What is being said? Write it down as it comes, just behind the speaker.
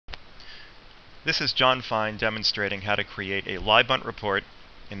This is John Fine demonstrating how to create a LYBUNT report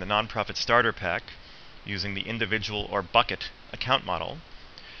in the Nonprofit Starter Pack using the individual or bucket account model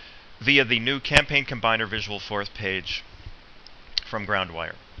via the new Campaign Combiner Visual Force page from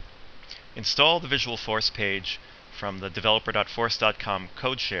Groundwire. Install the Visual Force page from the developer.force.com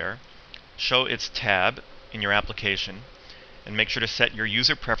code share, show its tab in your application, and make sure to set your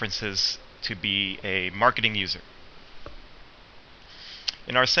user preferences to be a marketing user.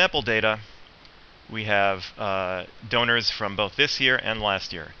 In our sample data, we have donors from both this year and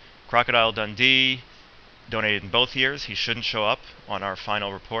last year. Crocodile Dundee donated in both years. He shouldn't show up on our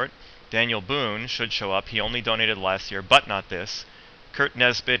final report. Daniel Boone should show up. He only donated last year, but not this. Kurt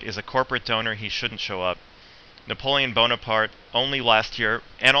Nesbitt is a corporate donor. He shouldn't show up. Napoleon Bonaparte, only last year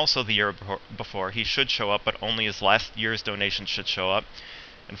and also the year before. He should show up, but only his last year's donation should show up.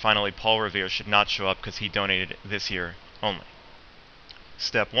 And finally, Paul Revere should not show up because he donated this year only.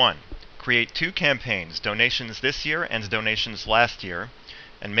 Step 1. Create two campaigns, donations this year and donations last year,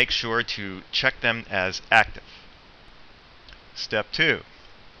 and make sure to check them as active. Step 2.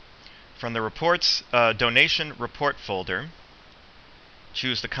 From the report's donation report folder,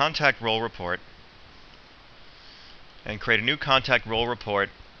 choose the contact roll report and create a new contact roll report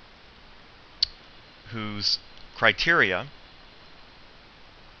whose criteria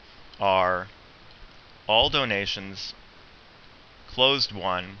are all donations, closed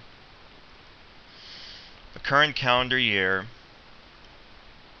won, the current calendar year,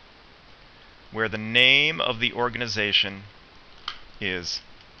 where the name of the organization is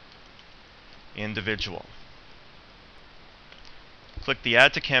individual. Click the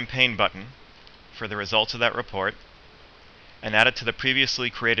Add to Campaign button for the results of that report and add it to the previously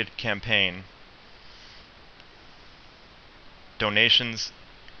created campaign, donations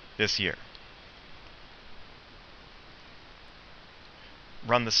this year.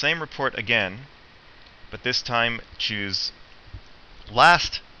 Run the same report again, but this time choose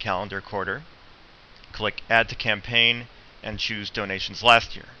last calendar quarter, click Add to Campaign, and choose donations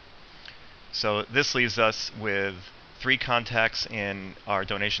last year. So this leaves us with 3 contacts in our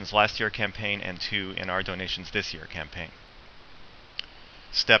donations last year campaign and 2 in our donations this year campaign.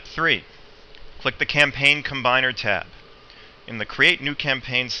 Step 3. Click the Campaign Combiner tab. In the Create New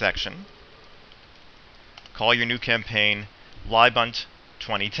Campaign section, call your new campaign LYBUNT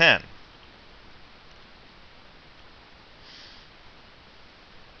 2010.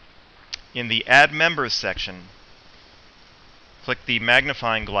 In the Add Members section, click the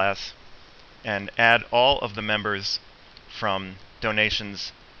magnifying glass and add all of the members from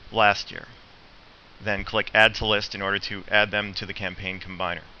donations last year. Then click Add to List in order to add them to the Campaign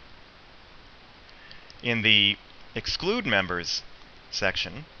Combiner. In the Exclude Members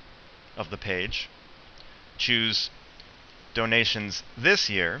section of the page, choose donations this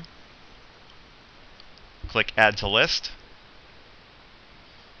year, click Add to List,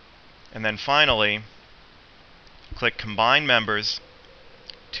 and then finally click Combine Members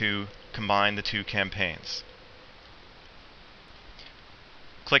to combine the 2 campaigns.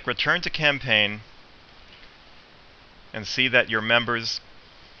 Click Return to Campaign and see that your members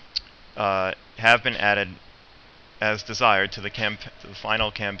have been added as desired to the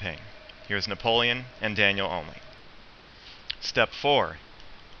final campaign. Here's Napoleon and Daniel only. Step 4.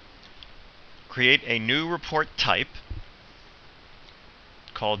 Create a new report type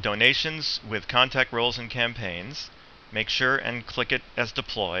called Donations with Contact Roles and Campaigns. Make sure and click it as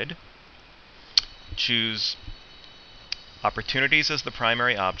deployed. Choose Opportunities as the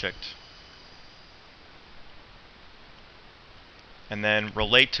primary object, and then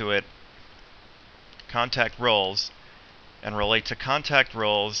relate to it Contact Roles, and relate to Contact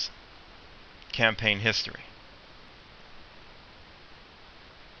Roles Campaign History.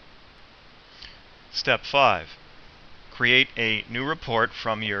 Step 5. Create a new report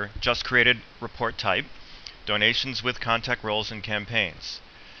from your just created report type, Donations with Contact Roles and Campaigns.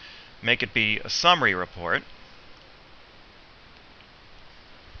 Make it be a summary report.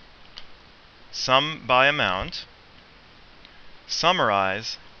 Sum by amount.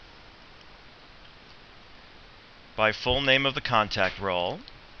 Summarize by full name of the contact role.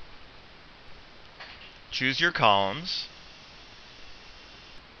 Choose your columns.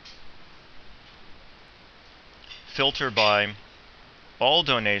 Filter by all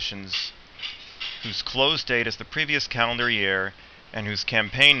donations whose close date is the previous calendar year and whose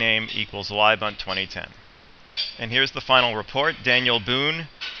campaign name equals LYBUNT 2010. And here's the final report. Daniel Boone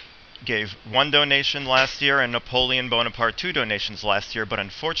gave 1 donation last year and Napoleon Bonaparte 2 donations last year, but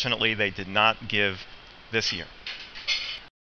unfortunately they did not give this year.